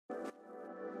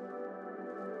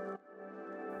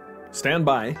Stand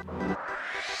by.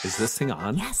 Is this thing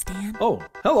on? Yes, Dan. Oh,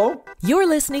 hello. You're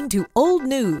listening to Old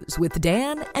News with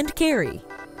Dan and Carrie.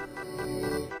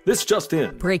 This just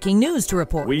in. Breaking news to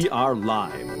report. We are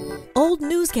live. Old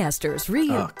newscasters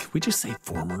Can we just say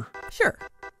former? Sure.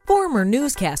 Former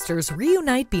newscasters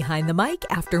reunite behind the mic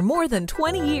after more than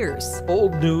 20 years.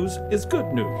 Old news is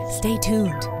good news. Stay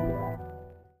tuned.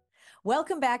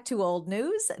 Welcome back to Old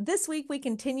News. This week we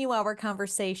continue our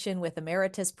conversation with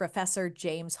Emeritus Professor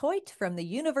James Hoyt from the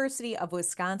University of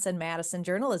Wisconsin-Madison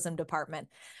Journalism Department.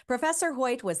 Professor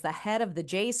Hoyt was the head of the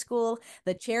J School,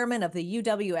 the chairman of the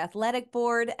UW Athletic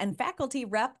Board, and faculty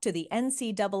rep to the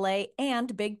NCAA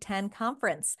and Big Ten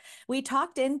Conference. We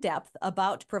talked in depth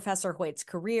about Professor Hoyt's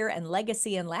career and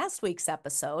legacy in last week's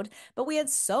episode, but we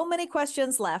had so many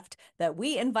questions left that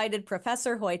we invited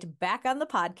Professor Hoyt back on the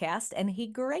podcast, and he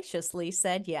graciously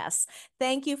said yes.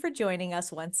 Thank you for joining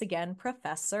us once again,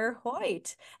 Professor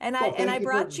Hoyt. And I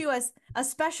brought you as a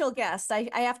special guest. I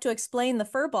have to explain the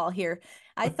furball here.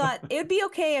 I thought it would be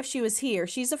okay if she was here.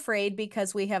 She's afraid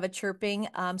because we have a chirping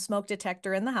smoke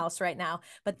detector in the house right now.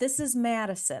 But this is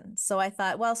Madison. So I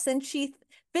thought, well, since she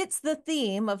fits the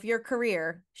theme of your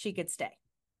career, she could stay.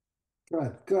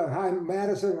 Good. Hi,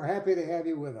 Madison. We're happy to have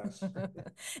you with us.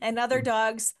 And other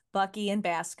dogs, Bucky and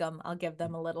Bascom, I'll give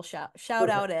them a little shout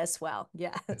out as well.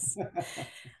 Yes.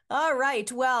 All right.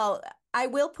 Well, I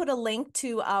will put a link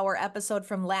to our episode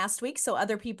from last week so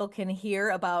other people can hear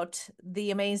about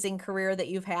the amazing career that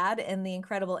you've had and the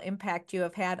incredible impact you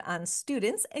have had on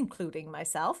students, including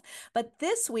myself. But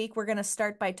this week, we're going to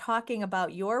start by talking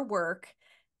about your work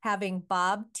having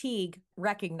Bob Teague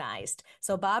recognized.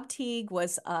 So Bob Teague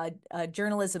was a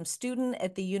journalism student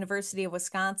at the University of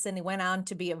Wisconsin. He went on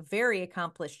to be a very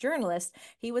accomplished journalist.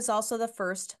 He was also the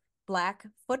first Black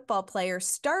football player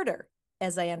starter,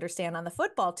 as I understand, on the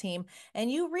football team.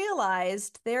 And you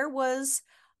realized there was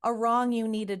a wrong you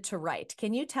needed to right.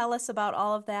 Can you tell us about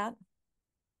all of that?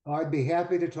 I'd be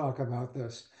happy to talk about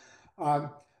this.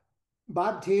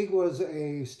 Bob Teague was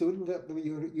a student at the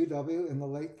UW in the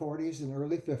late 40s and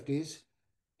early 50s.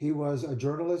 He was a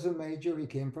journalism major. He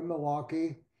came from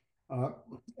Milwaukee.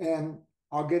 And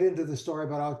I'll get into the story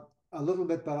but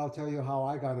I'll tell you how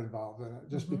I got involved in it.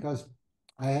 Just because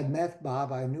I had met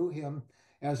Bob, I knew him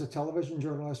as a television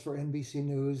journalist for NBC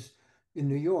News in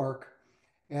New York.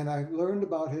 And I learned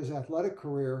about his athletic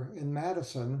career in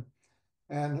Madison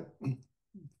and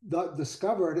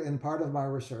discovered in part of my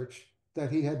research that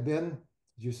he had been,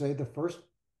 as you say, the first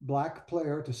Black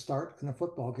player to start in a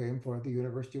football game for the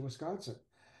University of Wisconsin.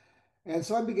 And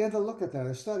so I began to look at that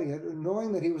and study it,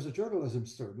 knowing that he was a journalism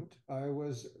student. I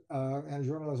was and a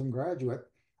journalism graduate.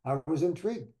 I was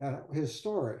intrigued at his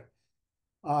story.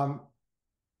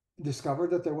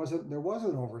 Discovered that there was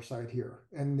an oversight here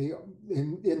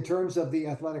in terms of the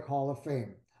Athletic Hall of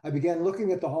Fame. I began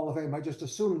looking at the Hall of Fame. I just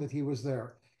assumed that he was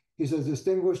there. He's a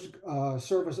distinguished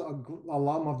service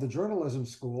alum of the journalism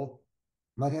school,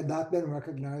 but had not been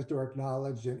recognized or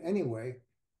acknowledged in any way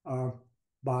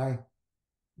by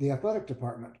the athletic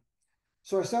department.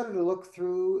 So I started to look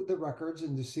through the records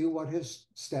and to see what his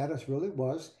status really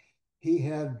was. He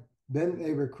had been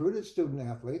a recruited student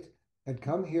athlete, had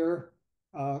come here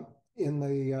in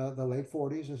the late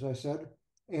 40s, as I said,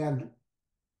 and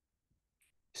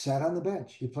sat on the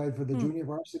bench. He played for the junior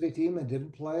varsity team and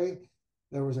didn't play.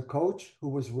 There was a coach who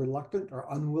was reluctant or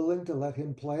unwilling to let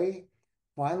him play.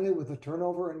 Finally, with a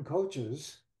turnover in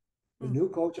coaches, the new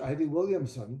coach, Ivy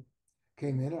Williamson,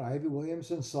 came in, and Ivy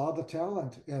Williamson saw the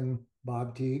talent in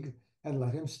Bob Teague and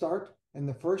let him start. And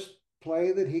the first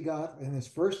play that he got in his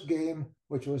first game,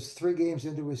 which was 3 games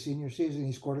into his senior season,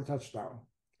 he scored a touchdown.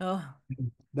 Oh.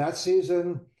 That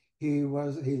season, he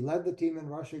led the team in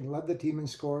rushing, led the team in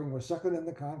scoring, was second in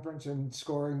the conference in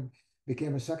scoring,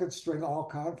 became a first string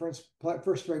all-conference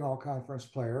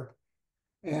player,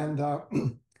 and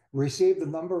received a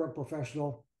number of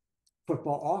professional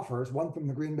football offers, one from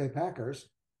the Green Bay Packers,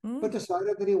 but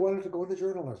decided that he wanted to go into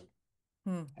journalism.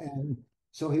 And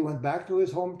so he went back to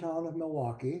his hometown of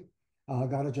Milwaukee,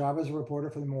 got a job as a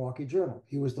reporter for the Milwaukee Journal.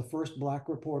 He was the first Black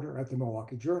reporter at the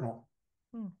Milwaukee Journal.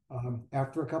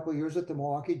 After a couple of years at the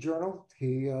Milwaukee Journal,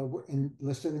 he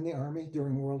enlisted in the Army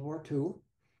during World War II,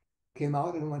 came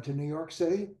out and went to New York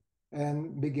City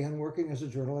and began working as a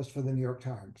journalist for the New York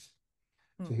Times.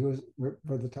 So he was,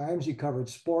 for the Times, he covered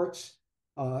sports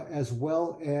as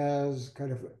well as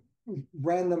kind of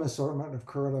random assortment of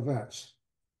current events.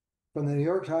 From the New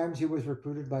York Times, he was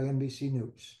recruited by NBC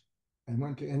News and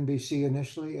went to NBC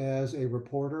initially as a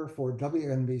reporter for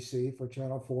WNBC, for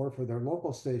Channel 4, for their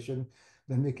local station,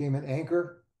 then became an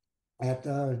anchor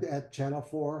at Channel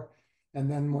 4, and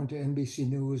then went to NBC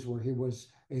News, where he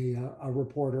was a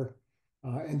reporter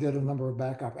and did a number of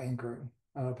backup anchoring,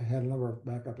 had a number of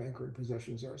backup anchoring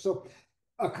positions there. So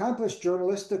accomplished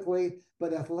journalistically,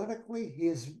 but athletically,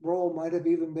 his role might have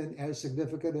even been as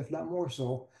significant, if not more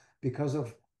so, because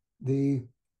of the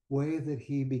way that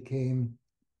he became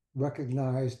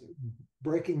recognized,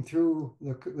 breaking through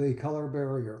the color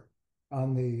barrier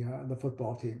on the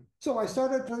football team. So I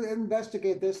started to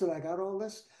investigate this, and I got all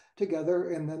this together,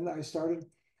 and then I started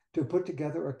to put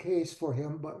together a case for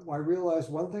him. But I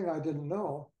realized one thing I didn't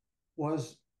know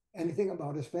was anything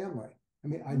about his family. I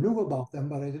mean, I knew about them,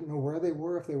 but I didn't know where they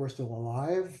were, if they were still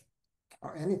alive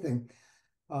or anything.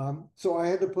 So I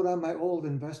had to put on my old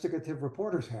investigative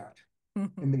reporter's hat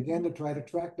and began to try to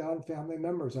track down family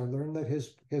members. I learned that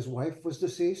his wife was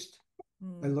deceased.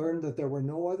 I learned that there were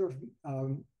no other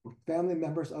family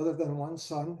members other than one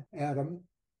son, Adam.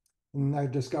 And I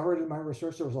discovered in my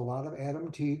research there was a lot of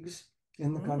Adam Teagues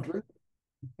in the country.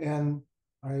 And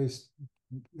as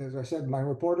I said, my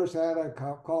reporters had, I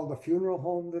called the funeral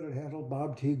home that had handled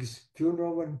Bob Teague's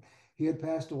funeral when he had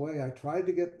passed away. I tried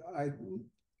to get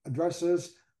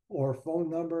addresses or phone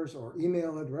numbers or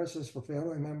email addresses for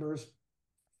family members.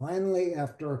 Finally,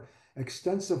 after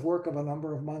extensive work of a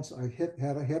number of months, I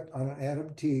had a hit on an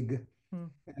Adam Teague.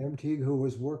 Adam Teague, who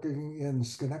was working in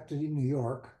Schenectady, New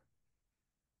York.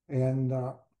 And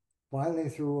finally,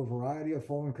 through a variety of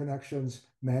phone connections,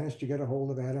 managed to get a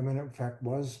hold of Adam, and in fact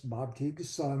was Bob Teague's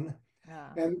son.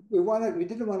 And we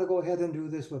didn't want to go ahead and do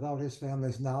this without his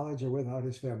family's knowledge or without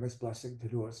his family's blessing to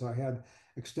do it. So I had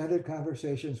extended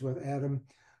conversations with Adam,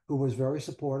 who was very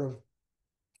supportive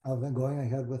of them going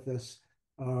ahead with this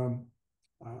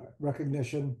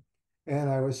recognition. And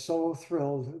I was so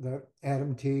thrilled that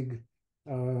Adam Teague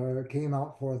came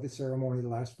out for the ceremony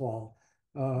last fall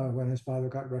when his father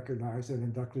got recognized and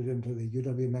inducted into the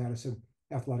UW-Madison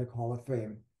Athletic Hall of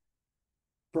Fame.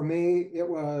 For me, it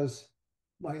was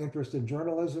my interest in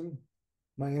journalism,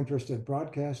 my interest in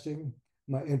broadcasting,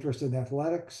 my interest in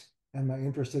athletics, and my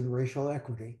interest in racial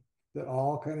equity that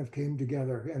all kind of came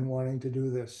together in wanting to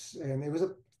do this. And it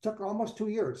took almost 2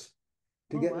 years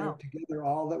to get together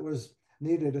all that was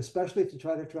needed, especially to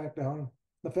try to track down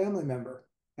the family member.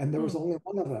 And there was only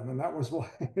one of them, and that was why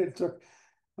it took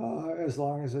as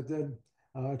long as it did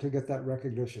to get that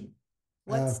recognition.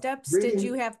 What steps did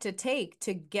you have to take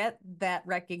to get that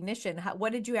recognition?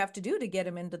 What did you have to do to get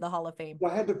him into the Hall of Fame?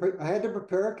 Well, I had to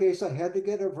prepare a case. I had to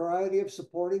get a variety of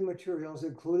supporting materials,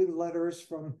 including letters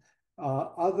from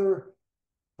other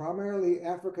primarily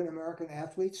African-American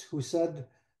athletes who said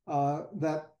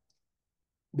that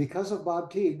because of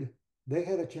Bob Teague, they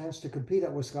had a chance to compete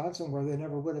at Wisconsin where they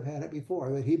never would have had it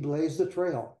before, that he blazed the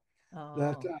trail.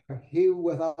 That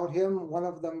without him, one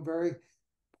of them very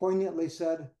poignantly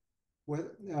said,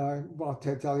 well,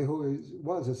 to tell you who he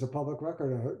was, it's a public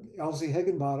record. Elsie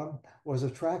Higginbottom was a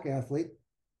track athlete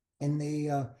in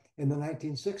the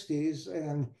 1960s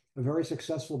and a very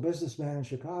successful businessman in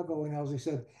Chicago. And Elsie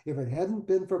said, if it hadn't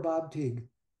been for Bob Teague,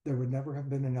 there would never have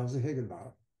been an Elsie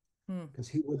Higginbottom, because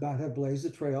he would not have blazed the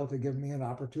trail to give me an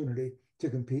opportunity to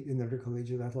compete in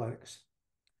intercollegiate athletics.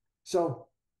 So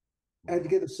I had to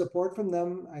get support from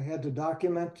them. I had to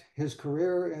document his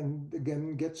career and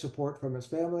again get support from his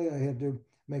family. I had to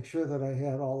make sure that I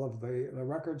had all of the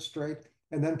records straight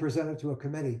and then present it to a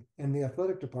committee in the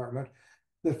athletic department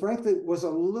that frankly was a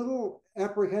little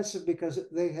apprehensive because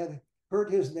they had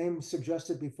heard his name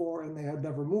suggested before and they had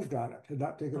never moved on it, had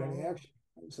not taken any action.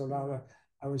 So now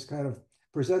I was kind of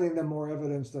presenting them more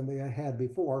evidence than they had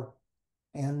before,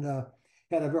 and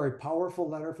had a very powerful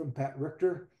letter from Pat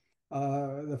Richter,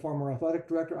 the former athletic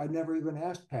director. I never even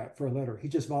asked Pat for a letter. He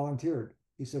just volunteered.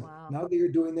 He said, now that you're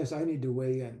doing this, I need to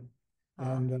weigh in.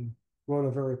 And wrote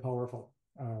a very powerful,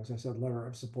 as I said, letter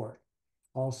of support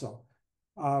also.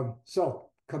 So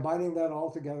combining that all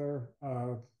together,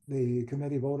 the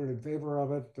committee voted in favor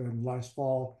of it. And last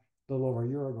fall, a little over a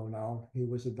year ago now, he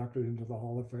was inducted into the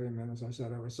Hall of Fame. And as I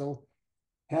said, I was so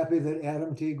happy that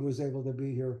Adam Teague was able to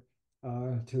be here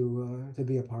to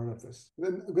be a part of this.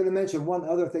 I'm going to mention one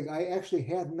other thing. I actually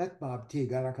had met Bob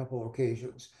Teague on a couple of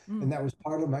occasions, and that was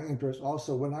part of my interest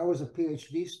also. When I was a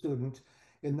PhD student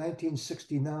in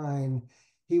 1969,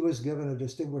 he was given a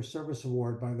Distinguished Service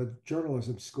Award by the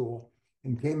Journalism School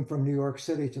and came from New York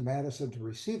City to Madison to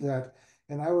receive that.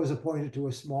 And I was appointed to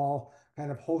a small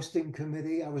kind of hosting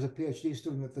committee. I was a PhD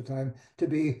student at the time, to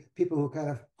be people who kind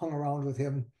of hung around with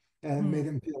him and made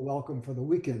him feel welcome for the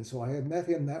weekend. So I had met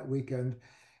him that weekend.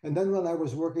 And then when I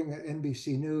was working at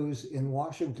NBC News in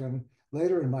Washington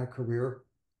later in my career,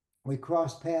 we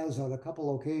crossed paths on a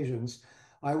couple occasions.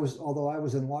 Although I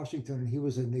was in Washington and he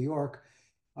was in New York,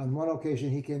 on one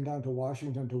occasion he came down to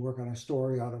Washington to work on a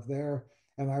story out of there.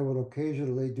 and I would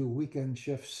occasionally do weekend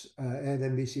shifts at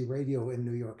NBC Radio in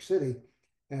New York City,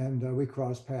 and we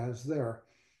crossed paths there.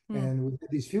 Hmm. And we had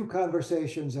these few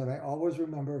conversations, and I always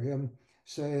remember him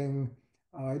saying,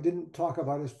 I didn't talk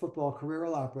about his football career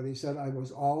a lot, but he said, I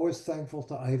was always thankful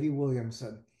to Ivy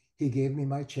Williamson. He gave me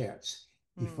my chance.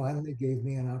 He Hmm. finally gave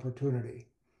me an opportunity.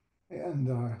 And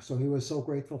so he was so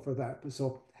grateful for that. But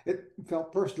so it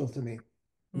felt personal to me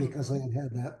because I Hmm. had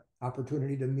had that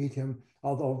opportunity to meet him,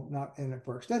 although not in it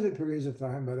for extended periods of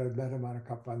time, but I'd met him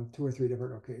on two or three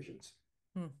different occasions.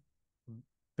 Hmm.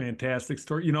 Fantastic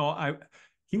story.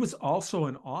 He was also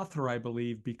an author, I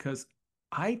believe, because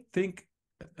I think,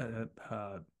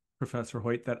 Professor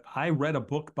Hoyt, that I read a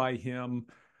book by him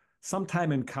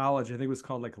sometime in college. I think it was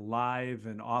called like Live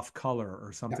and Off Color or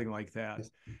Yeah. something like that.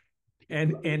 Yes.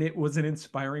 And it was an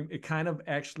inspiring, it kind of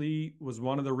actually was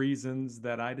one of the reasons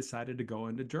that I decided to go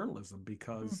into journalism Hmm.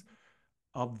 because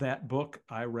of that book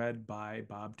I read by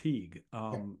Bob Teague.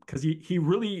 Yeah. Because he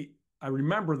really, I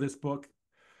remember this book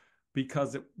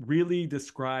because it really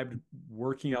described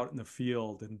working out in the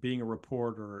field and being a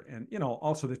reporter and,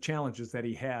 also the challenges that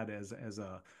he had as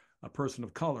a person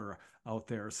of color out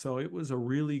there. So it was a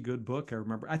really good book. I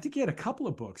remember. I think he had a couple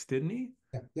of books, didn't he?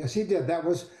 Yeah, yes, he did. That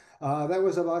was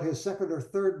about his second or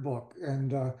third book,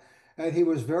 and he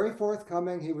was very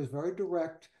forthcoming. He was very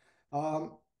direct,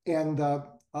 and I'll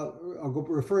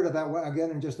refer to that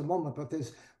again in just a moment. But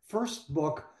this first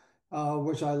book,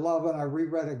 which I love and I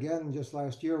reread again just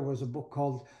last year, was a book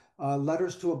called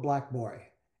 "Letters to a Black Boy,"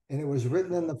 and it was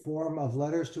written in Yeah. the form of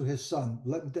letters to his son,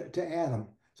 to Adam.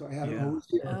 So Adam, who Yeah. was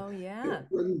here, Oh, it yeah. was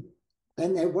written,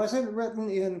 and it wasn't written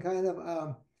in kind of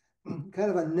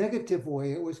a negative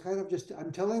way. It was kind of just,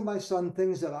 I'm telling my son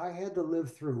things that I had to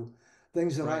live through,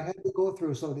 things that I Right. had to go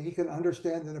through so that he can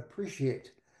understand and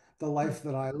appreciate the Hmm. life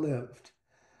that I lived.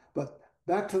 But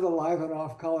back to the live and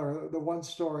off color, the one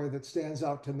story that stands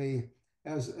out to me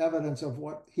as evidence of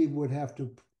what he would have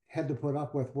to had to put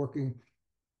up with working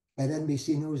at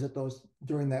NBC News at those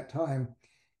during that time.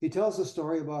 He tells a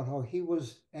story about how he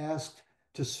was asked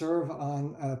to serve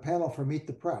on a panel for Meet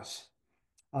the Press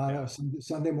on a Yeah.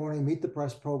 Sunday morning Meet the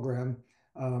Press program.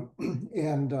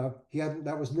 And he hadn't,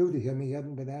 that was new to him. He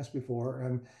hadn't been asked before.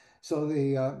 And so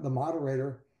the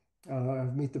moderator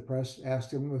of Meet the Press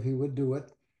asked him if he would do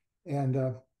it. And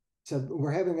said,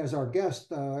 we're having as our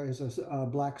guest is a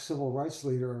black civil rights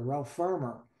leader, Ralph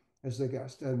Farmer, as the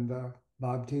guest. And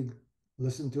Bob Teague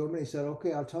listened to him and he said,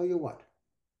 okay, I'll tell you what,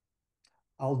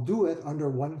 I'll do it under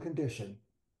one condition.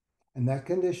 And that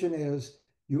condition is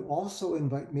you also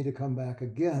invite me to come back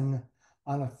again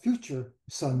on a future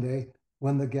Sunday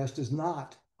when the guest is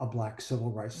not a black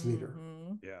civil rights leader.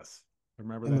 Hmm. Yes. I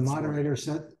remember And that story.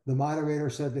 the moderator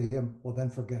said to him, well, then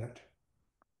forget it.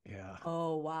 Yeah.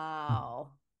 Oh, wow.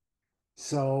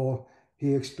 So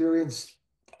he experienced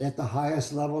at the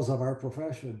highest levels of our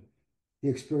profession, he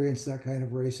experienced that kind of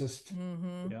racist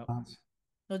Hmm. Yep. response.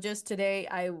 Well, just today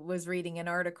I was reading an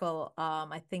article,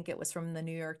 I think it was from the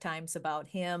New York Times about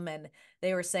him, and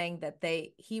they were saying that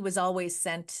he was always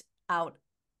sent out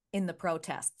in the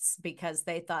protests because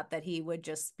they thought that he would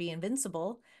just be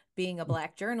invincible being a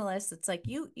black journalist. It's like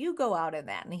you go out in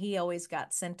that, and he always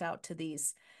got sent out to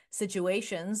these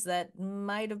situations that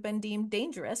might have been deemed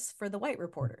dangerous for the white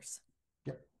reporters.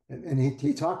 Yep. And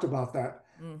he talked about that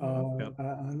Hmm. Yep.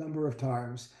 a number of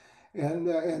times.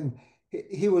 And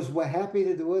he was happy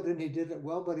to do it and he did it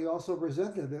well, but he also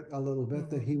resented it a little bit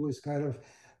that Hmm. he was kind of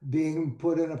being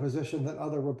put in a position that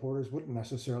other reporters wouldn't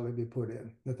necessarily be put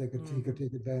in, that he could Hmm.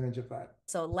 take advantage of that.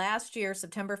 So last year,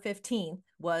 September 15th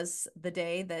was the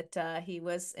day that he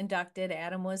was inducted.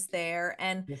 Adam was there.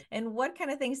 Yes. And what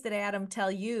kind of things did Adam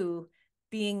tell you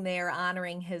being there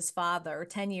honoring his father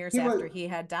 10 years He after was he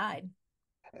had died?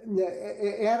 Yeah,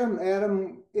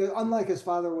 Adam, unlike his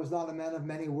father, was not a man of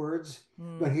many words,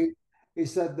 but Mm, he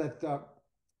said that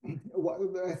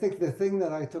I think the thing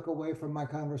that I took away from my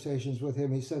conversations with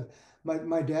him, he said,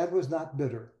 my dad was not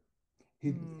bitter.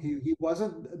 mm, He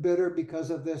wasn't bitter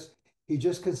because of this. He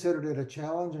just considered it a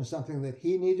challenge and something that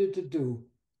he needed to do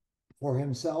for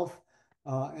himself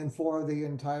and for the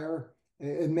entire.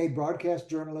 It made broadcast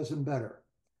journalism better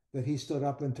that he stood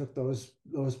up and took those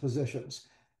positions.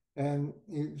 And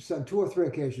he said two or three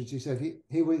occasions, he said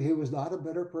he was not a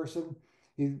bitter person.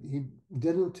 He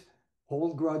didn't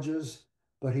hold grudges,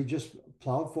 but he just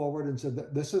plowed forward and said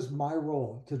that this is my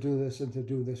role to do this and to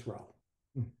do this well.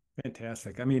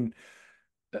 Fantastic. I mean,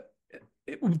 uh,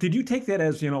 did you take that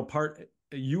as, part,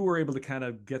 you were able to kind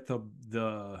of get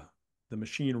the the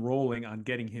machine rolling on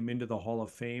getting him into the Hall of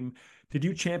Fame. Did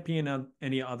you champion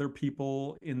any other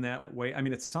people in that way? I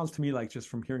mean, it sounds to me like, just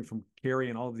from hearing from Carrie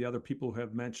and all of the other people who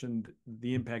have mentioned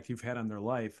the impact you've had on their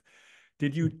life,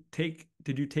 did you take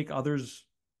others,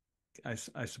 I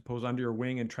suppose, under your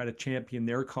wing and try to champion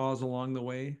their cause along the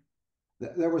way?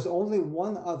 There was only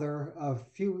one other,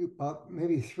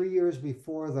 maybe 3 years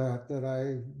before that, that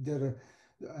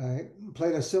I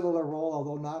played a similar role,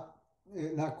 although not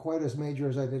quite as major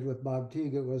as I did with Bob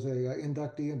Teague. It was a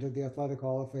inductee into the Athletic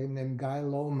Hall of Fame named Guy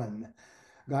Lohman.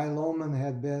 Guy Lohman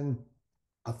had been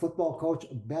a football coach,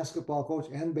 a basketball coach,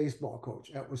 and baseball coach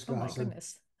at Oh my Wisconsin,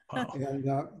 goodness. Wow.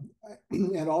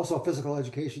 and also a physical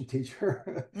education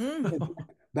teacher. Mm.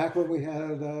 Back when we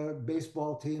had a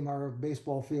baseball team, our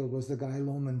baseball field was the Guy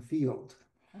Lohman Field.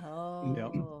 Yep.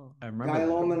 Oh. I remember Guy that.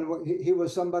 Lohman, he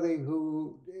was somebody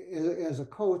who, as a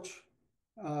coach,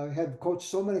 had coached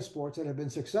so many sports and had been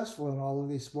successful in all of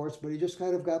these sports, but he just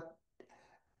kind of got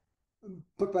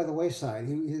put by the wayside.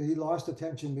 He lost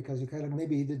attention because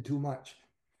maybe he did too much.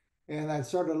 And I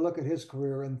started to look at his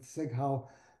career and think how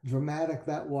dramatic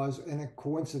that was. And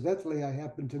coincidentally, I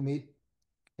happened to meet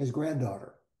his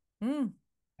granddaughter. Mm.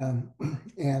 Um,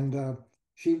 and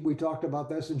we talked about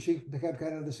this, and she had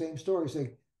kind of the same story.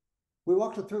 Saying, we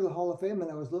walked through the Hall of Fame,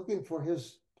 and I was looking for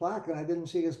his plaque, and I didn't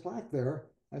see his plaque there.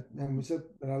 And we said,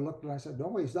 and I looked, and I said,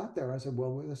 no, he's not there. I said,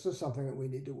 well, this is something that we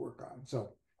need to work on. So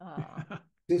Oh.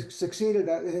 they succeeded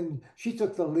at, and she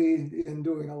took the lead in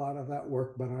doing a lot of that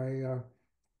work. But I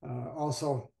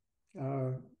also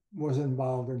uh, was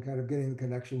involved in kind of getting the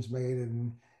connections made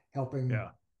and helping Yeah.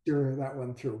 steer that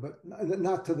one through, but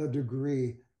not to the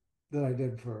degree that I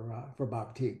did for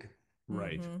Bob Teague.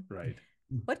 Right. Mhm. Right.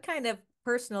 What kind of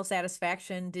personal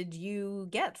satisfaction did you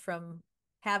get from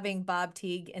having Bob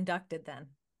Teague inducted then?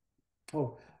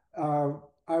 Oh, uh,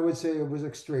 I would say it was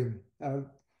extreme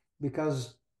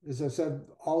because, as I said,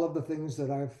 all of the things that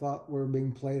I thought were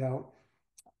being played out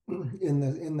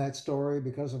in that story,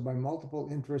 because of my multiple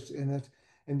interests in it,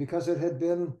 and because it had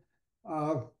been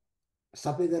uh,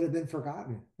 something that had been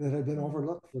forgotten, that had been Mm.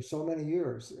 overlooked for so many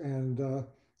years. And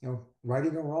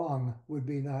righting a wrong would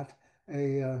be not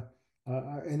an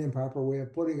improper way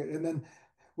of putting it. And then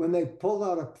when they pulled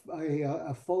out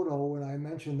a photo, when I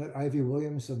mentioned that Ivy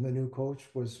Williamson, the new coach,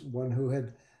 was one who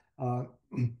had uh,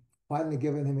 finally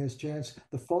given him his chance,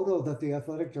 the photo that the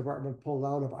athletic department pulled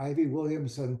out of Ivy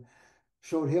Williamson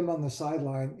showed him on the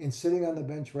sideline, and sitting on the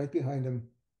bench right behind him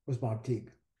was Bob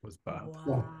Teague. Was Bob.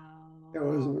 So it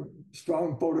Wow. was a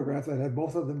strong photograph that had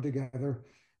both of them together.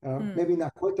 Hmm. Maybe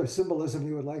not quite the symbolism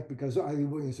you would like, because Ivy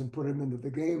Williamson put him into the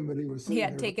game, but he was He sitting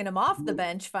had there. taken him off the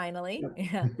bench finally.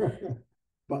 Yeah. Yeah.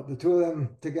 But the two of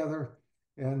them together,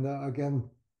 and again,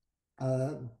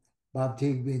 uh, Bob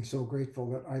Teague being so grateful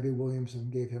that Ivy Williamson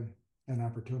gave him an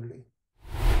opportunity.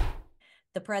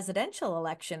 The presidential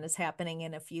election is happening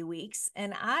in a few weeks,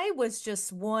 and I was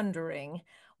just wondering,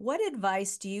 what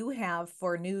advice do you have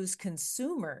for news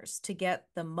consumers to get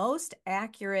the most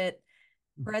accurate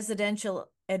presidential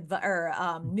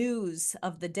news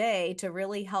of the day to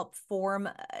really help form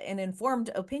an informed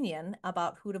opinion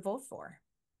about who to vote for?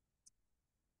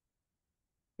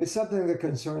 It's something that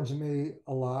concerns me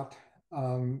a lot,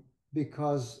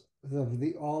 because of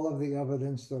all of the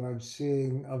evidence that I'm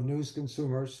seeing of news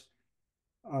consumers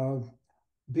uh,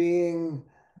 being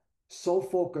so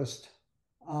focused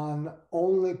on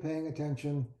only paying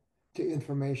attention to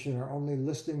information, or only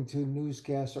listening to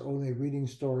newscasts, or only reading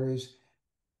stories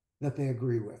that they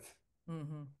agree with.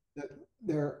 Mm-hmm. That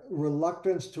their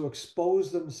reluctance to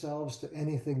expose themselves to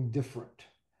anything different.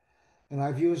 And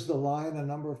I've used the line a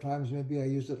number of times, maybe I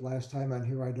used it last time on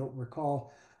here, I don't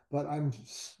recall, but I'm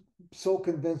so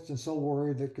convinced and so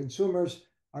worried that consumers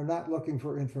are not looking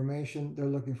for information, they're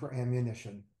looking for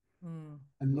ammunition. Mm.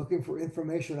 I'm looking for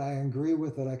information I agree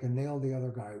with, that I can nail the other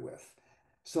guy with.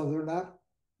 So they're not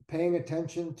paying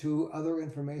attention to other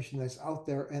information that's out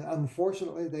there. And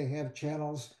unfortunately, they have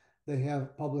channels, they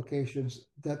have publications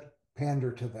that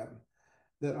pander to them,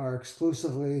 that are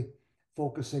exclusively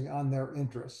focusing on their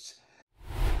interests.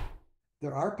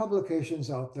 There are publications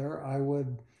out there. I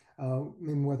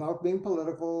mean, without being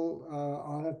political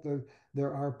on it,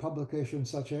 there are publications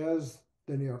such as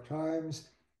the New York Times,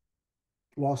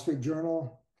 Wall Street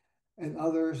Journal, and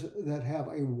others that have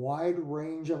a wide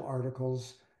range of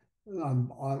articles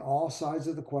on all sides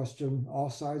of the question, all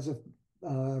sides of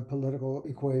political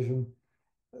equation,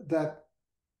 that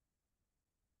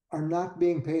are not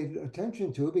being paid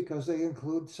attention to because they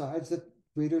include sides that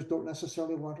readers don't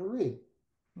necessarily want to read.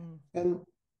 Mm. And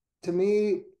to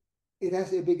me,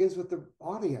 it begins with the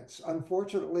audience.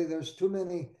 Unfortunately, there's too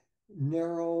many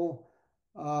narrow,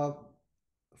 uh,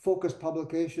 focused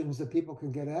publications that people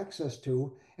can get access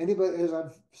to. Anybody, as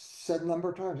I've said a number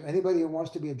of times, anybody who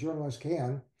wants to be a journalist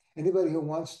can. Anybody who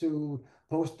wants to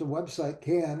post a website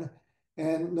can,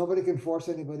 and nobody can force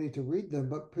anybody to read them.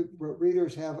 But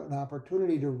readers have an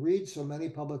opportunity to read so many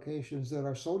publications that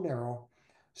are so narrow,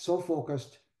 so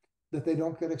focused, that they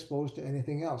don't get exposed to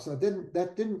anything else.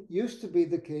 That didn't used to be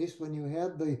the case when you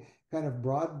had the kind of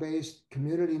broad-based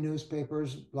community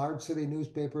newspapers, large city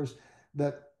newspapers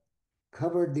that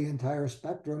covered the entire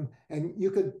spectrum. And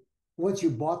you could, once you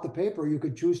bought the paper, you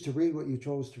could choose to read what you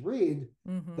chose to read.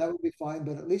 That would be fine,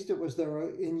 but at least it was there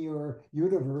in your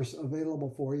universe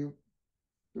available for you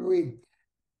to read.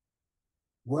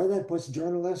 Where that puts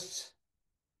journalists,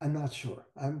 I'm not sure.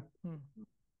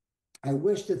 I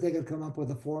wish that they could come up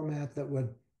with a format that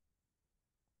would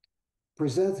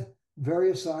present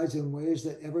various sides in ways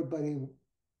that everybody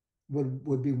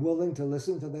would be willing to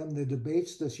listen to them. The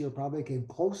debates this year probably came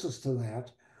closest to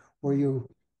that, where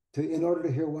in order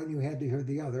to hear one, you had to hear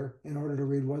the other. In order to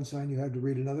read one side, you had to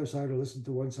read another side, or listen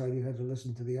to one side, you had to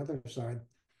listen to the other side.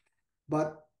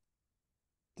 But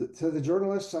to the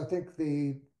journalists, I think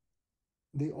the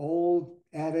old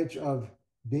adage of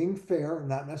being fair,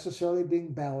 not necessarily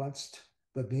being balanced,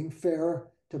 but being fair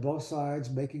to both sides,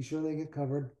 making sure they get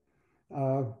covered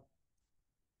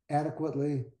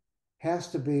adequately, has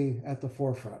to be at the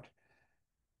forefront.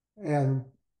 And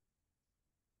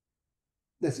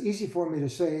that's easy for me to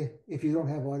say if you don't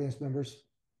have audience members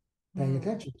paying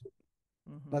attention to it.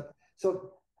 But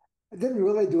so I didn't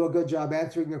really do a good job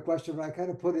answering your question, but I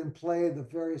kind of put in play the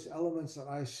various elements that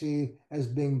I see as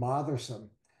being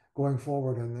bothersome going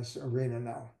forward in this arena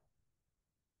now.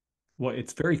 Well,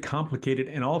 it's very complicated,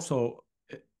 and also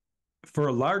for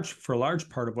a large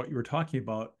part of what you were talking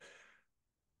about,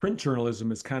 print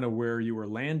journalism is kind of where you were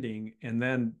landing, and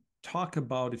then talk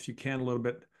about, if you can, a little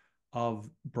bit of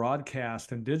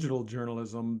broadcast and digital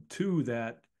journalism too.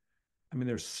 That, I mean,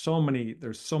 there's so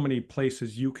many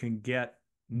places you can get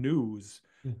news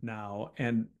now,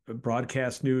 and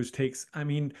broadcast news takes, I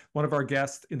mean, one of our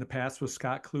guests in the past was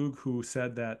Scott Klug, who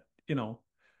said that,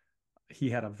 he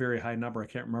had a very high number. I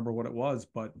can't remember what it was,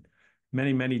 but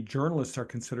many journalists are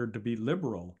considered to be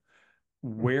liberal.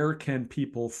 Where can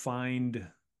people find,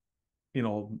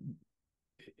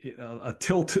 a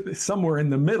tilt somewhere in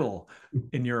the middle,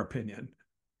 in your opinion?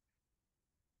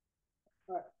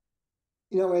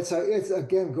 It's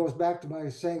again goes back to my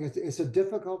saying it's a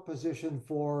difficult position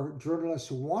for journalists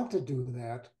who want to do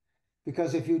that,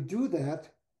 because if you do that,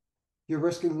 you're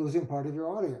risking losing part of your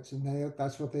audience, and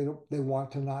that's what they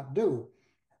want to not do.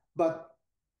 But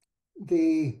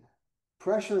the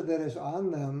pressure that is on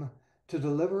them to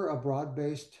deliver a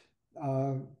broad-based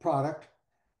product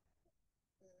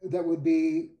that would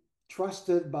be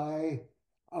trusted by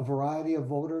a variety of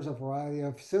voters, a variety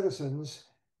of citizens,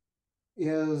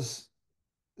 is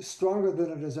stronger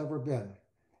than it has ever been.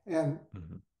 And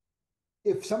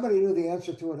if somebody knew the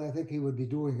answer to it, I think he would be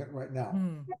doing it right now.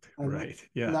 Right.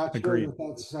 Yeah. I'm not Agreed.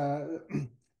 sure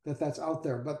that's out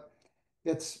there, but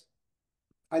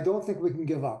I don't think we can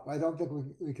give up. I don't think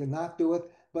we cannot do it.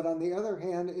 But on the other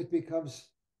hand, it becomes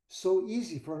so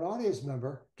easy for an audience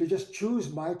member to just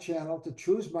choose my channel, to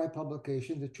choose my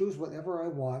publication, to choose whatever I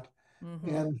want,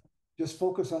 and just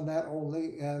focus on that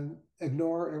only and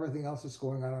ignore everything else that's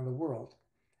going on in the world.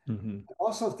 I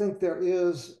also think there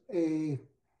is a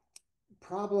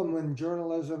problem in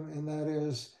journalism, and that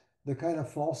is the kind of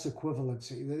false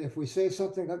equivalency, that if we say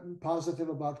something positive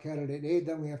about candidate A,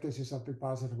 then we have to say something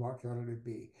positive about candidate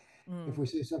B. If we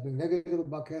say something negative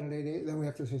about candidate A, then we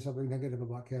have to say something negative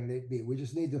about candidate B. We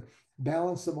just need to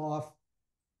balance them off.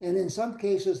 And in some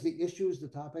cases, the issues, the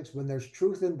topics, when there's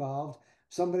truth involved,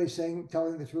 somebody's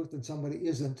telling the truth and somebody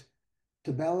isn't,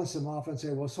 to balance them off and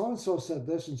say, well, so-and-so said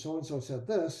this and so-and-so said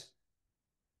this,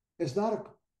 it's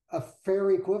not a fair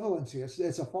equivalency.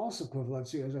 It's a false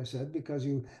equivalency, as I said, because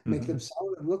you make them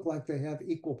sound and look like they have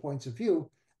equal points of view,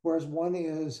 whereas one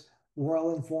is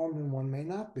well-informed and one may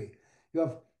not be. You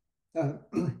have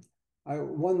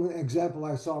one example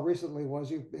I saw recently was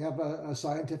you have a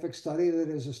scientific study that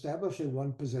is establishing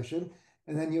one position,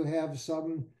 and then you have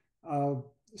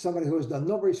somebody who has done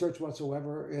no research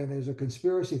whatsoever and is a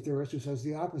conspiracy theorist who says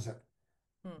the opposite.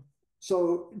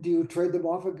 So do you trade them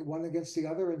off one against the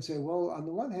other and say, well, on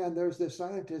the one hand, there's this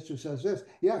scientist who says this.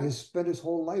 Yeah, he's spent his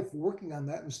whole life working on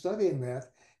that and studying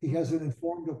that. He has an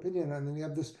informed opinion. And then you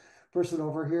have this person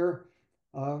over here,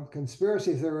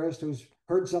 conspiracy theorist, who's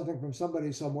heard something from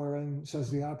somebody somewhere and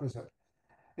says the opposite.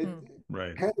 It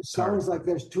kind of sounds like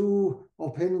there's two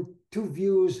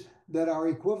views that are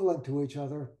equivalent to each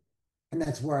other. And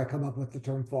that's where I come up with the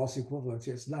term false equivalency.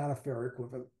 It's not a fair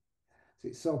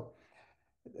equivalency. So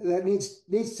that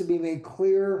needs to be made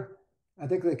clear. I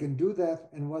think they can do that,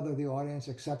 and whether the audience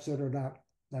accepts it or not,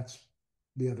 that's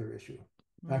the other issue.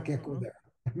 I can't go Mm-hmm. there.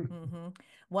 Mm-hmm.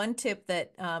 One tip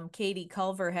that Katie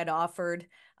Culver had offered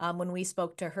when we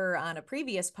spoke to her on a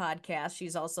previous podcast,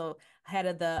 she's also head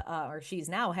of or she's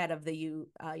now head of the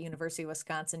University of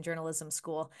Wisconsin Journalism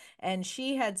School, and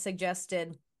she had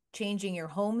suggested changing your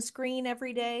home screen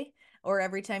every day or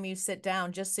every time you sit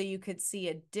down, just so you could see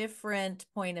a different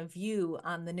point of view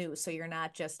on the news, so you're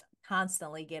not just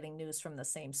constantly getting news from the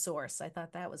same source. I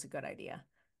thought that was a good idea.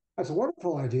 That's a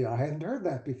wonderful idea. I hadn't heard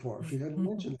that before. She hadn't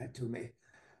mentioned that to me.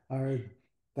 I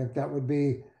think that would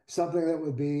be something that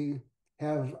would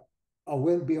have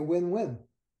be a win-win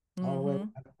all the way. Mm-hmm.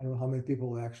 I don't know how many people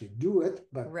will actually do it,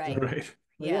 Right. Right.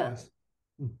 but Yeah. yes.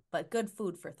 But good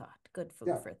food for thought. Good food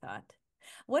Yeah. for thought.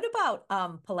 What about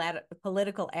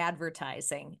political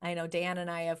advertising? I know Dan and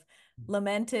I have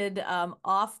lamented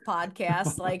off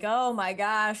podcasts like, oh my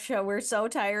gosh, we're so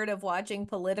tired of watching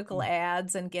political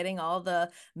ads and getting all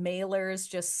the mailers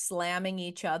just slamming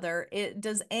each other.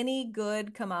 Does any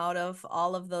good come out of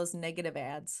all of those negative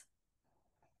ads?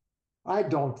 I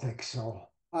don't think so.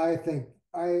 I think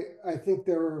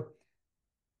there are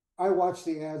I watch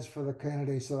the ads for the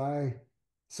candidates that I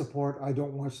support. I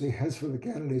don't watch the ads for the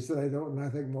candidates that I don't, and I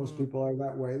think most Mm, people are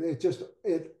that way.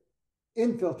 It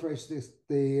infiltrates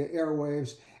the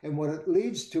airwaves, and what it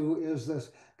leads to is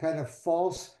this kind of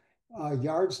false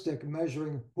yardstick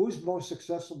measuring who's most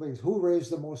successful because who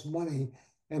raised the most money,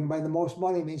 and by the most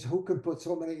money means who can put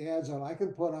so many ads on. I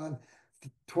can put on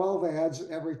 12 ads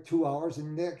every 2 hours,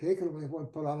 and Nick, he can only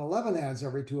put on 11 ads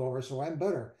every 2 hours, so I'm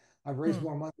better. I've raised mm,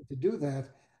 more money to do that.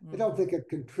 I don't mhm, think it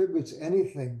contributes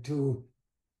anything to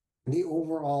the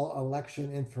overall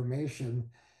election information,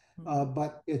 mm,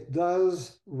 but it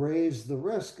does raise the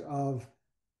risk of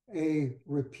a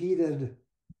repeated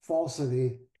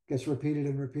falsity gets repeated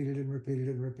and repeated and repeated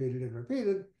and repeated and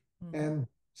repeated, mhm, and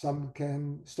some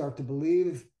can start to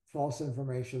believe false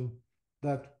information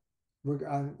that we're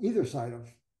on either side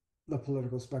of the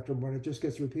political spectrum when it just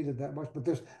gets repeated that much. But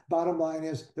there's bottom line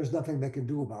is there's nothing they can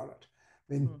do about it.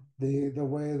 I mean, mm, the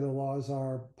way the laws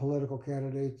are, political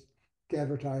candidates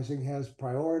advertising has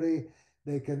priority.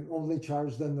 They can only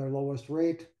charge them their lowest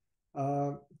rate,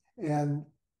 and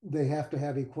they have to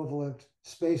have equivalent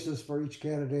spaces for each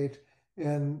candidate.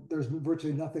 And there's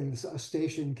virtually nothing a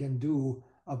station can do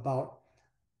about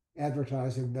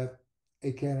advertising that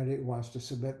a candidate wants to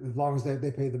submit, as long as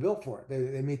they pay the bill for it.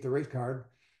 They meet the rate card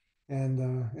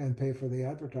and pay for the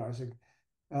advertising.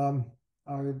 Um,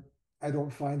 I I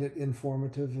don't find it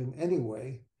informative in any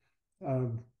way.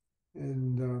 Um,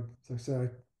 and As I said, I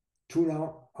tune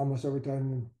out almost every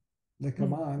time they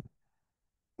come mm, on.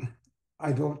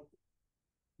 I don't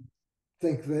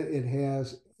think that it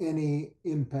has any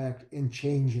impact in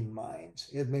changing minds.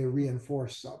 It may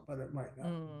reinforce some, but it might not.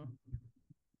 mm.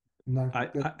 I'm not I,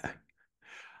 gonna, I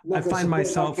I'm I not going to find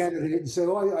support my myself candidate and say,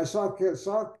 "Oh, I saw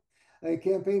a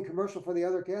campaign commercial for the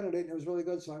other candidate and it was really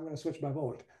good, so I'm going to switch my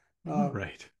vote." Uh,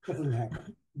 right. Doesn't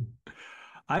happen.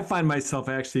 I find myself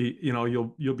actually,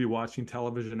 you'll be watching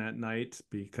television at night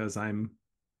because I'm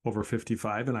over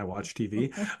 55 and I watch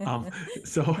TV. Um,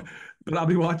 so, but I'll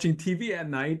be watching TV at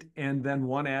night, and then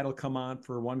one ad will come on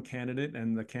for one candidate,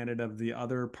 and the candidate of the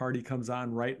other party comes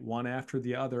on right one after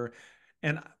the other.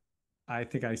 And I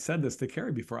think I said this to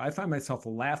Carrie before. I find myself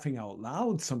laughing out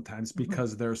loud sometimes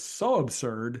because they're so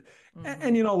absurd.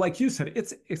 And, Mhm, like you said,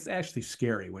 it's actually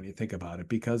scary when you think about it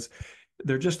because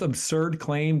they're just absurd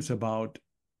claims about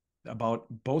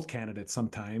both candidates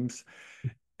sometimes.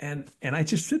 And I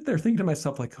just sit there thinking to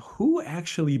myself, like, who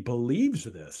actually believes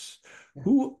this? Yeah.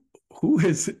 Who who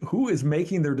is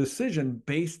making their decision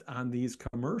based on these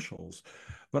commercials?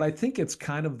 But I think it's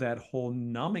kind of that whole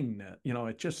numbingness,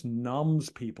 it just numbs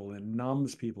people and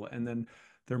numbs people. And then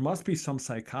there must be some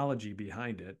psychology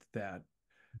behind it that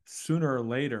sooner or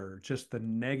later, just the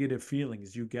negative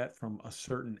feelings you get from a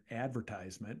certain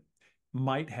advertisement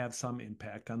might have some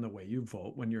impact on the way you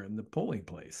vote when you're in the polling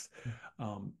place.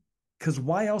 Because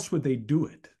why else would they do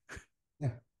it?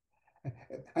 Yeah.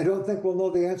 I don't think we'll know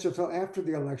the answer until after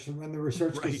the election when the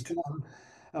research gets Right, done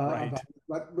about right. it.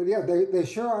 But yeah, they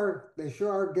sure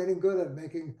are getting good at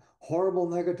making horrible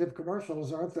negative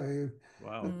commercials, aren't they?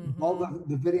 Wow. All mhm.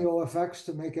 the video effects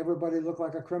to make everybody look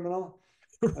like a criminal.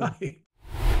 Uh, Right.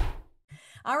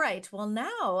 All right. Well,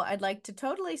 now I'd like to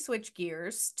totally switch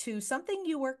gears to something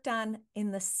you worked on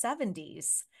in the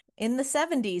 70s. In the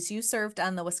 70s, you served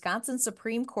on the Wisconsin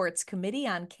Supreme Court's Committee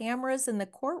on Cameras in the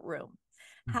Courtroom.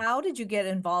 How did you get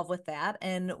involved with that,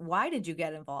 and why did you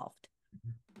get involved?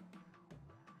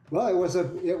 Well,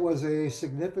 it was a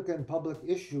significant public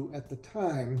issue at the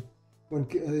time when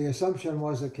the assumption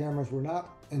was that cameras were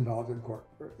not involved in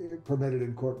permitted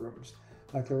in courtrooms.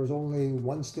 Like there was only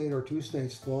one state or two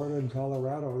states, Florida and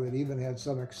Colorado, that even had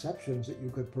some exceptions that you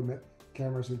could permit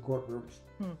cameras in courtrooms.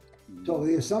 So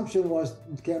the assumption was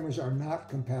cameras are not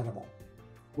compatible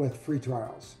with free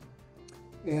trials.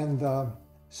 And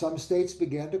some states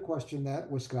began to question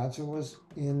that. Wisconsin was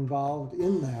involved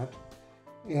in that.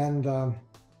 And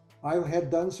I had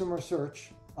done some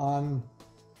research on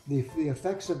the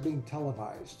effects of being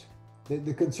televised.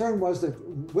 The concern was that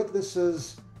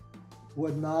witnesses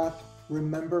would not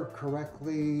remember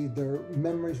correctly, their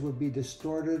memories would be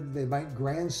distorted, they might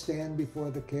grandstand before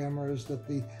the cameras, that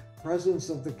the presence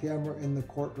of the camera in the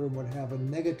courtroom would have a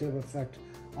negative effect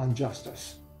on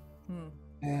justice.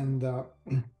 And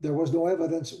there was no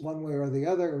evidence one way or the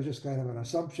other. It was just kind of an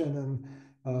assumption.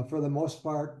 And for the most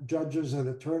part, judges and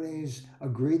attorneys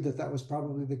agreed that that was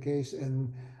probably the case,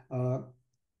 and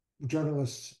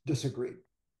journalists disagreed.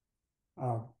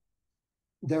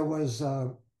 There was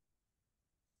a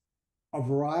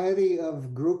variety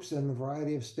of groups in a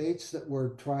variety of states that were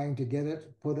trying to get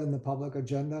it put in the public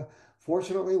agenda.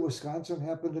 Fortunately, Wisconsin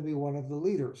happened to be one of the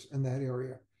leaders in that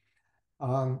area.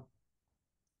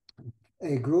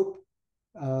 A group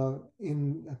I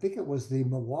think it was the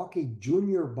Milwaukee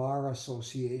Junior Bar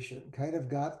Association, kind of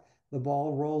got the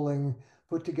ball rolling,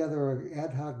 put together an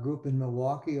ad hoc group in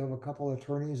Milwaukee of a couple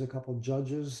attorneys, a couple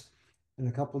judges, and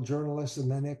a couple journalists, and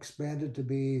then expanded to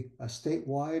be a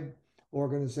statewide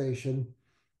organization.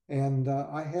 And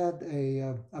I had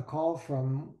a call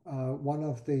from one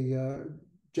of the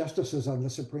justices on the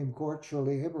Supreme Court,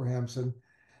 Shirley Abrahamson,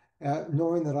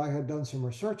 knowing that I had done some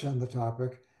research on the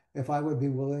topic, if I would be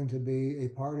willing to be a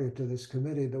party to this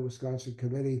committee, the Wisconsin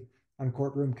Committee on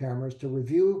Courtroom Cameras, to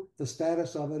review the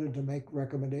status of it and to make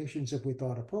recommendations if we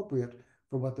thought appropriate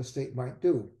for what the state might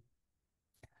do.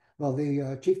 Well,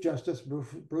 the Chief Justice,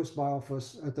 Bruce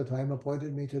Bylfuss, at the time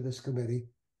appointed me to this committee.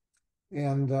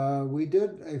 And we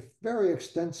did a very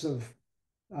extensive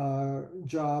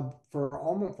job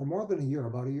for more than a year,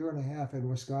 about a year and a half in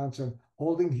Wisconsin,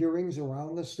 holding hearings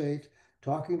around the state,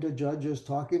 talking to judges,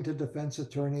 talking to defense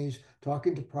attorneys,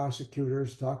 talking to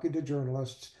prosecutors, talking to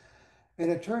journalists. And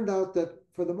it turned out that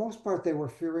for the most part, they were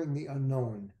fearing the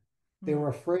unknown. They were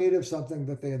afraid of something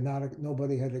that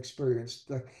nobody had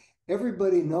experienced. Like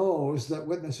everybody knows that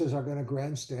witnesses are going to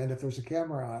grandstand if there's a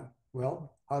camera on.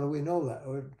 Well, how do we know that?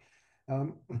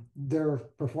 They're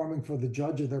performing for the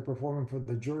judge, or they're performing for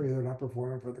the jury. They're not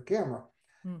performing for the camera.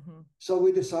 So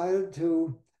we decided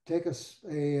to take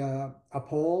a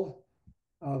poll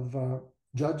of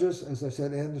judges, as I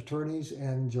said, and attorneys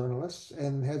and journalists,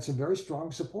 and had some very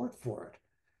strong support for it.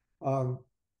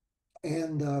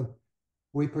 And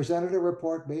we presented a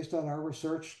report based on our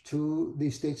research to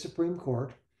the state Supreme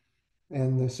Court.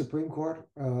 And the Supreme Court,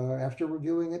 after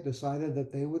reviewing it, decided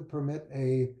that they would permit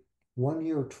a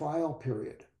one-year trial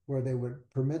period where they would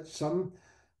permit some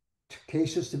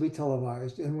cases to be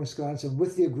televised in Wisconsin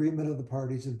with the agreement of the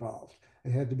parties involved.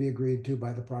 It had to be agreed to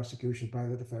by the prosecution, by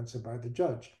the defense, and by the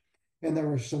judge. And there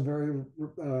were some very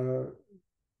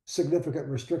significant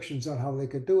restrictions on how they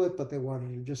could do it, but they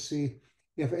wanted to just see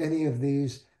if any of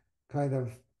these kind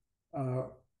of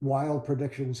wild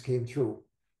predictions came true.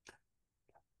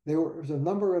 There was a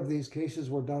number of these cases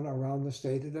were done around the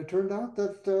state, and it turned out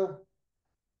that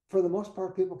for the most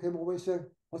part, people came away saying,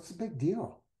 "What's the big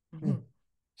deal?"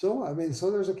 So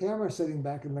there's a camera sitting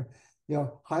back in the,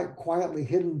 quietly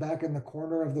hidden back in the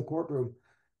corner of the courtroom.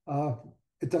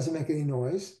 It doesn't make any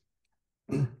noise.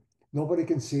 Nobody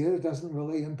can see it. It doesn't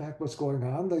really impact what's going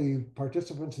on. The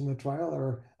participants in the trial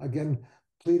are, again,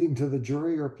 pleading to the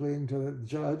jury or pleading to the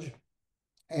judge,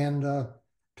 and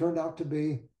turned out to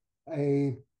be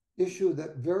a issue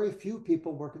that very few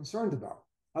people were concerned about,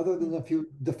 other than a few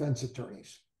defense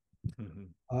attorneys.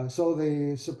 So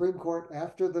the Supreme Court,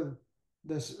 after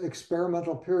this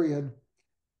experimental period,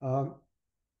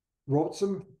 wrote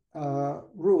some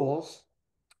rules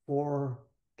for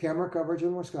camera coverage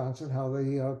in Wisconsin, how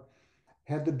they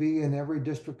had to be in every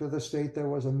district of the state. There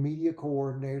was a media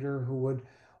coordinator who would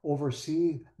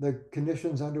oversee the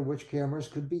conditions under which cameras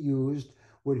could be used,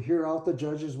 would hear out the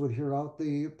judges, would hear out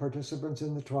the participants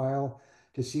in the trial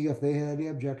to see if they had any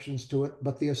objections to it.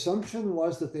 But the assumption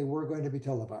was that they were going to be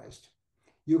televised.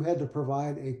 You had to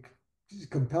provide a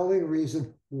compelling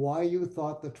reason why you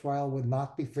thought the trial would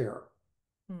not be fair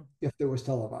if it was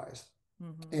televised.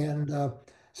 And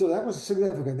so that was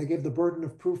significant. They gave the burden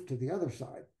of proof to the other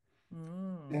side.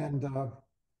 And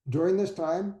during this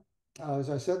time, as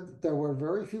I said, there were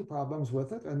very few problems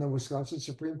with it, and the Wisconsin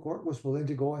Supreme Court was willing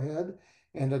to go ahead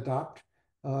and adopt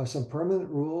some permanent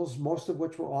rules, most of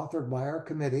which were authored by our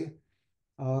committee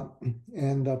uh,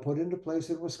 and put into place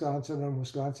in Wisconsin. And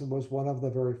Wisconsin was one of the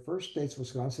very first states,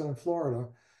 Wisconsin and Florida,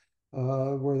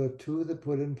 were the two that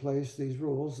put in place these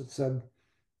rules that said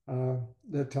uh,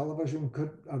 that television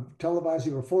could,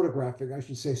 televising or photographing, I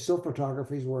should say, still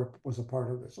photography was a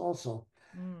part of this also,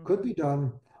 Mm. could be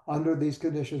done under these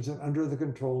conditions and under the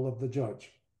control of the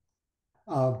judge.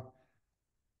 Uh,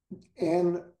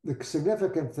 and the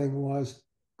significant thing was,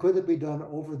 could it be done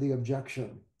over the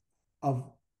objection of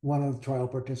one of the trial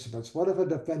participants? What if a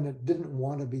defendant didn't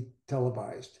want to be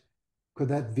televised? Could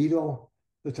that veto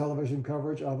the television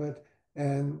coverage of it?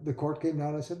 And the court came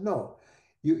down and said, no,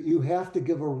 you have to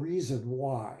give a reason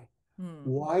why. Mm.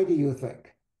 Why do you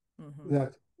think Mm-hmm.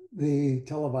 that the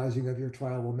televising of your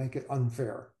trial will make it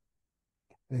unfair?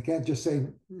 They can't just say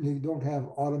you don't have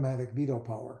automatic veto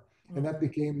power. And that Mm-hmm.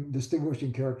 became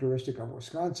distinguishing characteristic of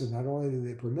Wisconsin. Not only did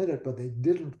they permit it, but they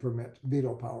didn't permit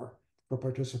veto power for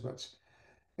participants.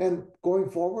 And going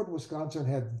forward, Wisconsin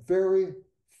had very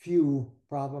few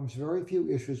problems, very few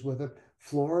issues with it.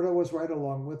 Florida was right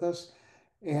along with us.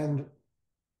 And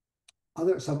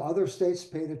some other states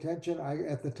paid attention. I,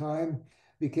 at the time,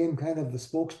 became kind of the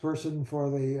spokesperson for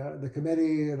the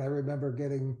committee, and I remember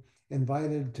getting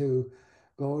invited to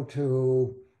go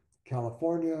to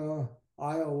California,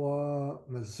 Iowa,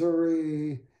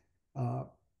 Missouri. Uh,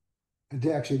 I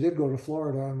actually did go to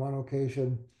Florida on one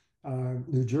occasion,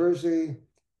 New Jersey,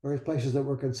 various places that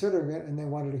were considering it, and they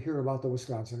wanted to hear about the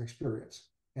Wisconsin experience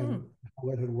Mm. and how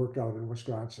it had worked out in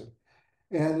Wisconsin.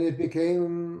 And it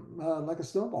became like a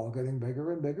snowball, getting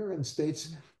bigger and bigger, and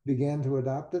states began to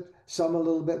adopt it, some a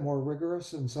little bit more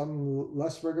rigorous and some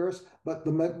less rigorous, but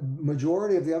the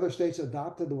majority of the other states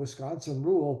adopted the Wisconsin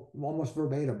rule almost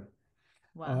verbatim.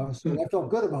 Wow. So I felt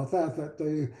good about that, that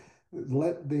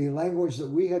the language that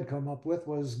we had come up with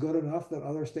was good enough that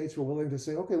other states were willing to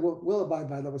say, okay, we'll abide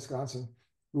by the Wisconsin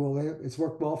rule. It's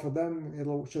worked well for them.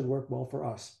 It should work well for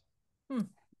us. Hmm.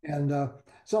 And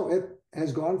so it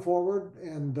has gone forward.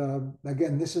 And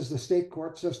again, this is the state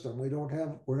court system.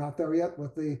 We're not there yet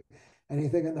with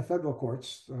anything in the federal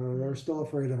courts. They're Mm. still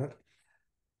afraid of it.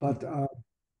 But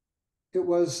it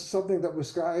was something that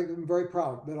I'm very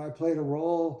proud that I played a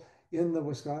role in the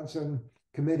Wisconsin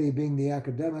committee, being the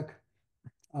academic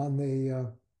on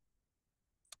the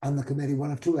committee,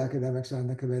 one of two academics on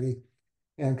the committee,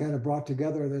 and kind of brought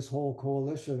together this whole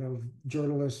coalition of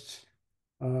journalists,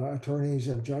 attorneys,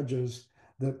 and judges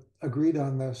that agreed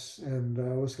on this. And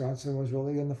Wisconsin was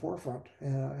really in the forefront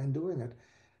in doing it.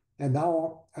 And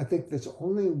now I think there's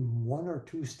only one or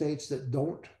two states that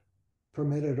don't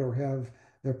permit it or have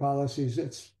their policies.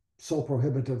 It's so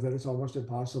prohibitive that it's almost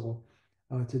impossible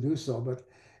to do so. But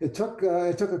it took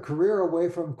a career away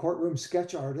from courtroom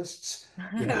sketch artists.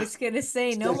 I Yeah, was going to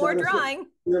say, no sketch more artists drawing.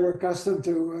 they were accustomed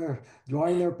to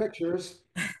drawing their pictures,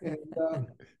 and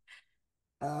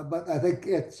but I think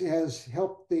it has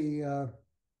helped the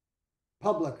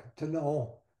public to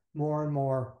know more and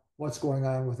more what's going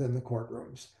on within the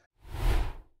courtrooms.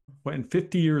 Well, and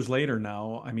 50 years later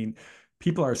now, I mean,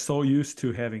 people are so used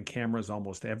to having cameras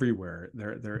almost everywhere.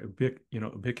 They're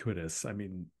ubiquitous. I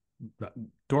mean,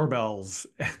 doorbells,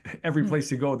 every Mm.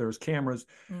 place you go, there's cameras.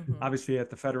 Mm-hmm. Obviously, at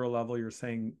the federal level, you're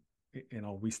saying,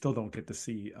 we still don't get to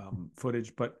see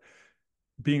footage, but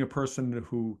being a person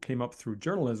who came up through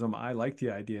journalism, I like the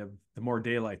idea of the more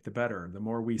daylight, the better. The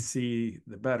more we see,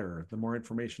 the better. The more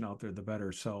information out there, the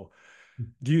better. So,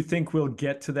 do you think we'll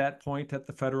get to that point at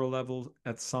the federal level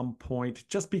at some point,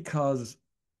 just because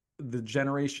the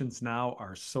generations now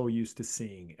are so used to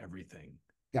seeing everything?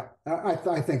 Yeah,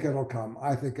 I think it'll come.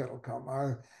 I think it'll come.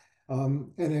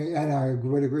 And I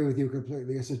would agree with you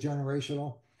completely. It's a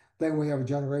generational thing. We have a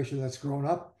generation that's grown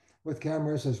up with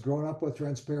cameras, has grown up with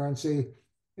transparency,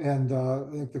 and I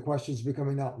think the question is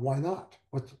becoming now, why not?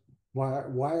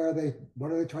 Why are they?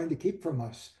 What are they trying to keep from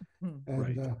us? Mm.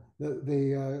 And Right.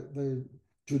 the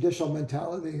judicial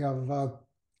mentality of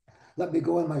let me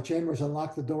go in my chambers and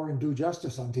lock the door and do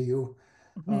justice unto you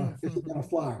isn't going to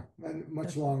fly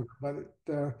much longer. But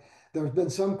there's been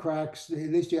some cracks. At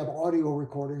least you have audio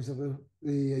recordings of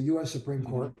the U.S. Supreme Mhm.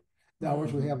 Court now,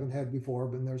 which we Mm. haven't had before.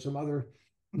 But there's some other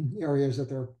areas that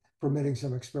they're permitting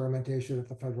some experimentation at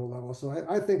the federal level. So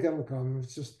I think it'll come.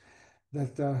 It's just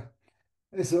that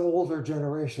it's an older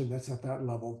generation that's at that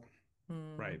level.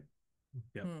 Mm. Right.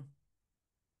 Yep. Mm.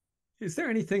 Is there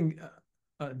anything,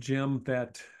 Jim,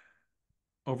 that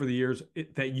over the years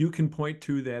that you can point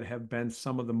to that have been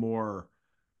some of the more,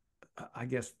 I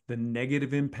guess, the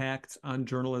negative impacts on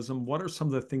journalism? What are some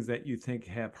of the things that you think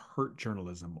have hurt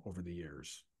journalism over the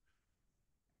years?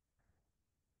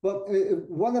 Well,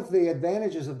 one of the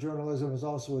advantages of journalism is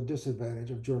also a disadvantage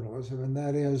of journalism, and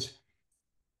that is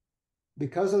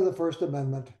because of the First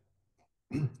Amendment,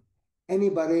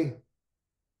 anybody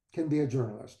can be a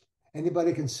journalist.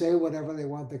 Anybody can say whatever they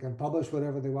want. They can publish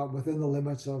whatever they want within the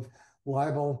limits of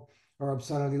libel or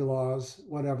obscenity laws,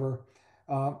 whatever.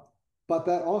 Uh, but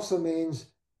that also means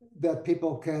that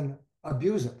people can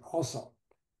abuse it also.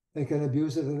 They can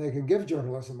abuse it and they can give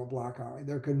journalism a black eye.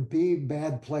 There can be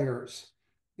bad players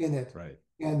in it. Right.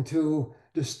 And to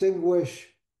distinguish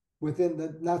within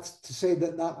the, not to say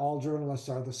that not all journalists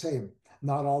are the same,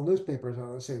 not all newspapers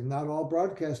are the same, not all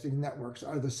broadcasting networks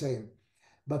are the same,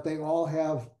 but they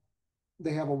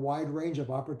have a wide range of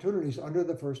opportunities under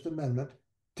the First Amendment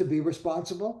to be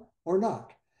responsible or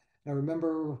not. I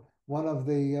remember one of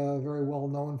the very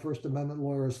well-known First Amendment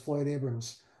lawyers, Floyd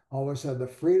Abrams, always said the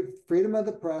freedom of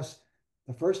the press,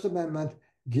 the First Amendment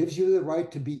gives you the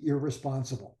right to be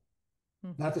irresponsible.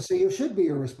 Mm-hmm. Not to say you should be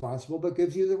irresponsible, but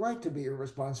gives you the right to be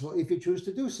irresponsible if you choose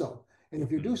to do so. And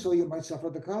if you do so, you might suffer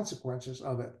the consequences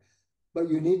of it. But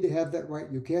you need to have that right.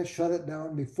 You can't shut it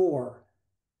down before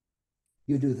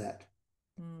you do that.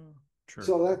 Sure.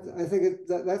 So that I think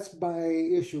that's my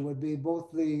issue would be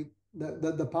both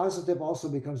the positive also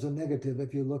becomes a negative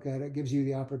if you look at it, gives you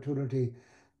the opportunity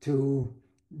to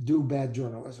do bad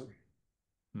journalism.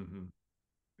 Mm-hmm.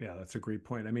 Yeah, that's a great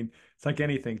point. I mean, it's like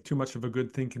anything, too much of a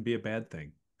good thing can be a bad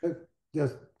thing.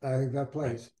 Yes, I think that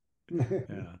plays. Right.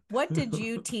 Yeah. What did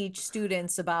you teach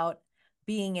students about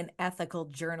being an ethical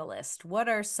journalist? What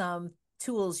are some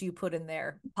tools you put in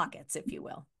their pockets, if you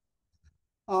will?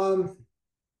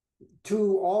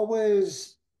 To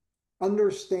always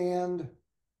understand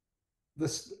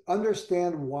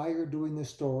understand why you're doing the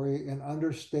story and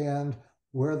understand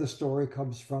where the story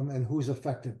comes from and who's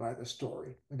affected by the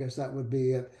story. I guess that would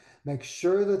be it. Make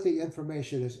sure that the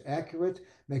information is accurate,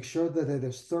 make sure that it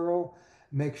is thorough,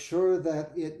 make sure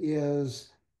that it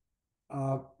is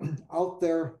out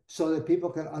there so that people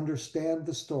can understand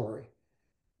the story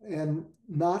and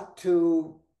not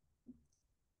to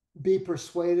be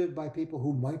persuaded by people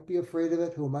who might be afraid of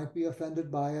it, who might be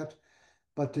offended by it,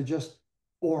 but to just,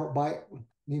 or by,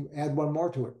 add one more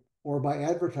to it, or by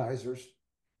advertisers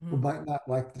who might not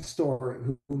like the story,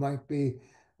 who might be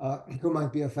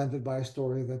offended by a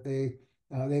story that they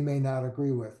may not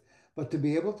agree with. But to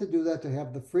be able to do that, to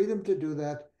have the freedom to do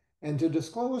that, and to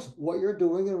disclose what you're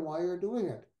doing and why you're doing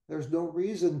it. There's no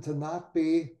reason to not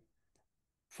be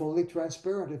fully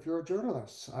transparent if you're a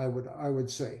journalist, I would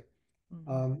say.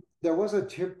 There was a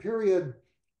period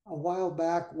a while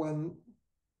back when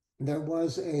there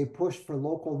was a push for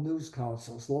local news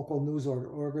councils, local news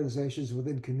organizations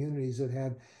within communities that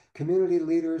had community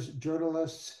leaders,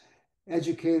 journalists,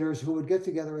 educators who would get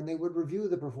together and they would review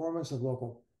the performance of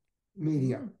local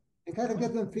media and kind of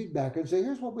give them feedback and say,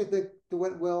 here's what we think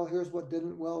went well, here's what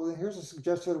didn't well, and here's a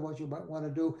suggestion of what you might want to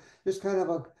do. Just kind of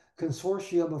a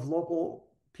consortium of local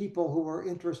people who were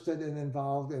interested and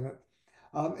involved in it.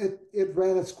 It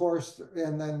ran its course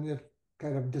and then it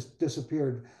kind of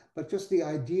disappeared. But just the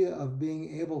idea of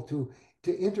being able to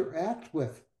interact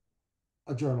with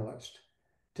a journalist,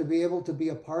 to be able to be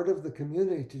a part of the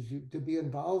community, to be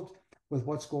involved with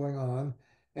what's going on,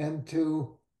 and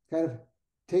to kind of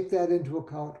take that into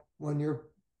account when you're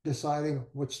deciding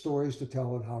which stories to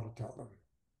tell and how to tell them.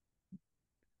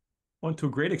 Well, to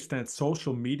a great extent,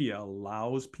 social media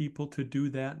allows people to do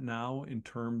that now in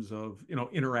terms of,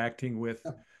 interacting with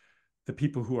the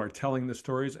people who are telling the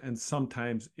stories. And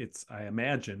sometimes it's, I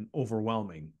imagine,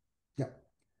 overwhelming. Yeah.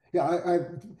 Yeah.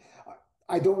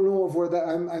 I don't know of where that,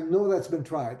 I know that's been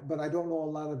tried, but I don't know a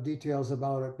lot of details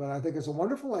about it. But I think it's a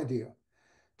wonderful idea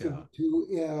Yeah.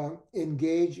 to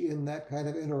engage in that kind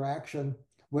of interaction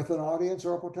with an audience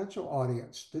or a potential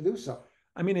audience to do so.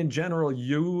 I mean, in general,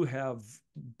 you have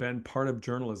been part of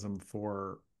journalism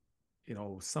for,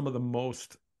 some of the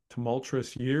most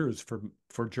tumultuous years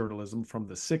for journalism, from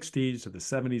the 60s to the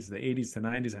 70s, the 80s to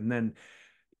 90s, and then,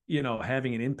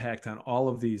 having an impact on all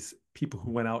of these people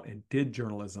who went out and did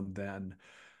journalism then.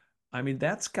 I mean,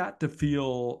 that's got to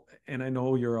feel, and I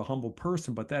know you're a humble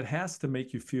person, but that has to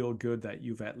make you feel good that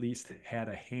you've at least had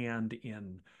a hand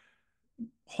in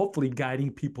hopefully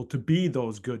guiding people to be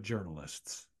those good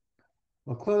journalists.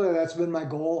 Well, clearly that's been my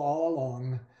goal all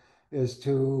along, is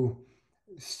to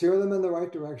steer them in the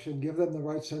right direction, give them the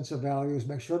right sense of values,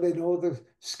 make sure they know the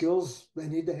skills they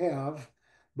need to have,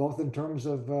 both in terms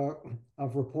of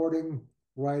reporting,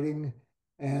 writing,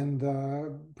 and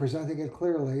presenting it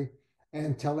clearly,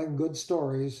 and telling good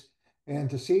stories, and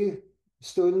to see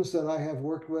students that I have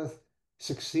worked with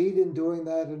succeed in doing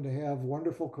that and to have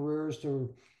wonderful careers,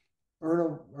 to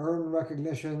earn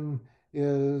recognition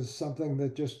is something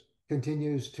that just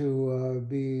continues to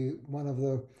be one of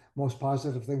the most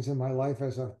positive things in my life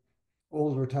as a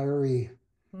old retiree.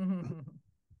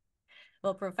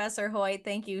 Well, Professor Hoyt,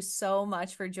 thank you so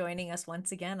much for joining us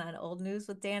once again on Old News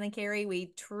with Dan and Carrie.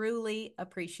 We truly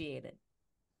appreciate it.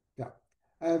 Yeah,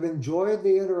 I've enjoyed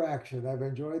the interaction. I've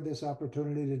enjoyed this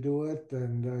opportunity to do it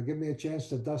and give me a chance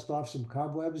to dust off some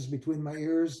cobwebs between my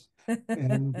ears.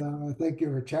 And thank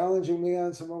you for challenging me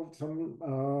on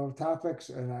some topics,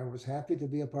 and I was happy to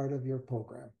be a part of your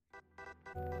program.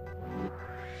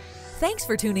 Thanks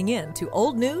for tuning in to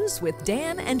Old News with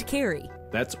Dan and Carrie.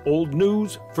 That's old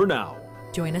news for now.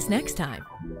 Join us next time.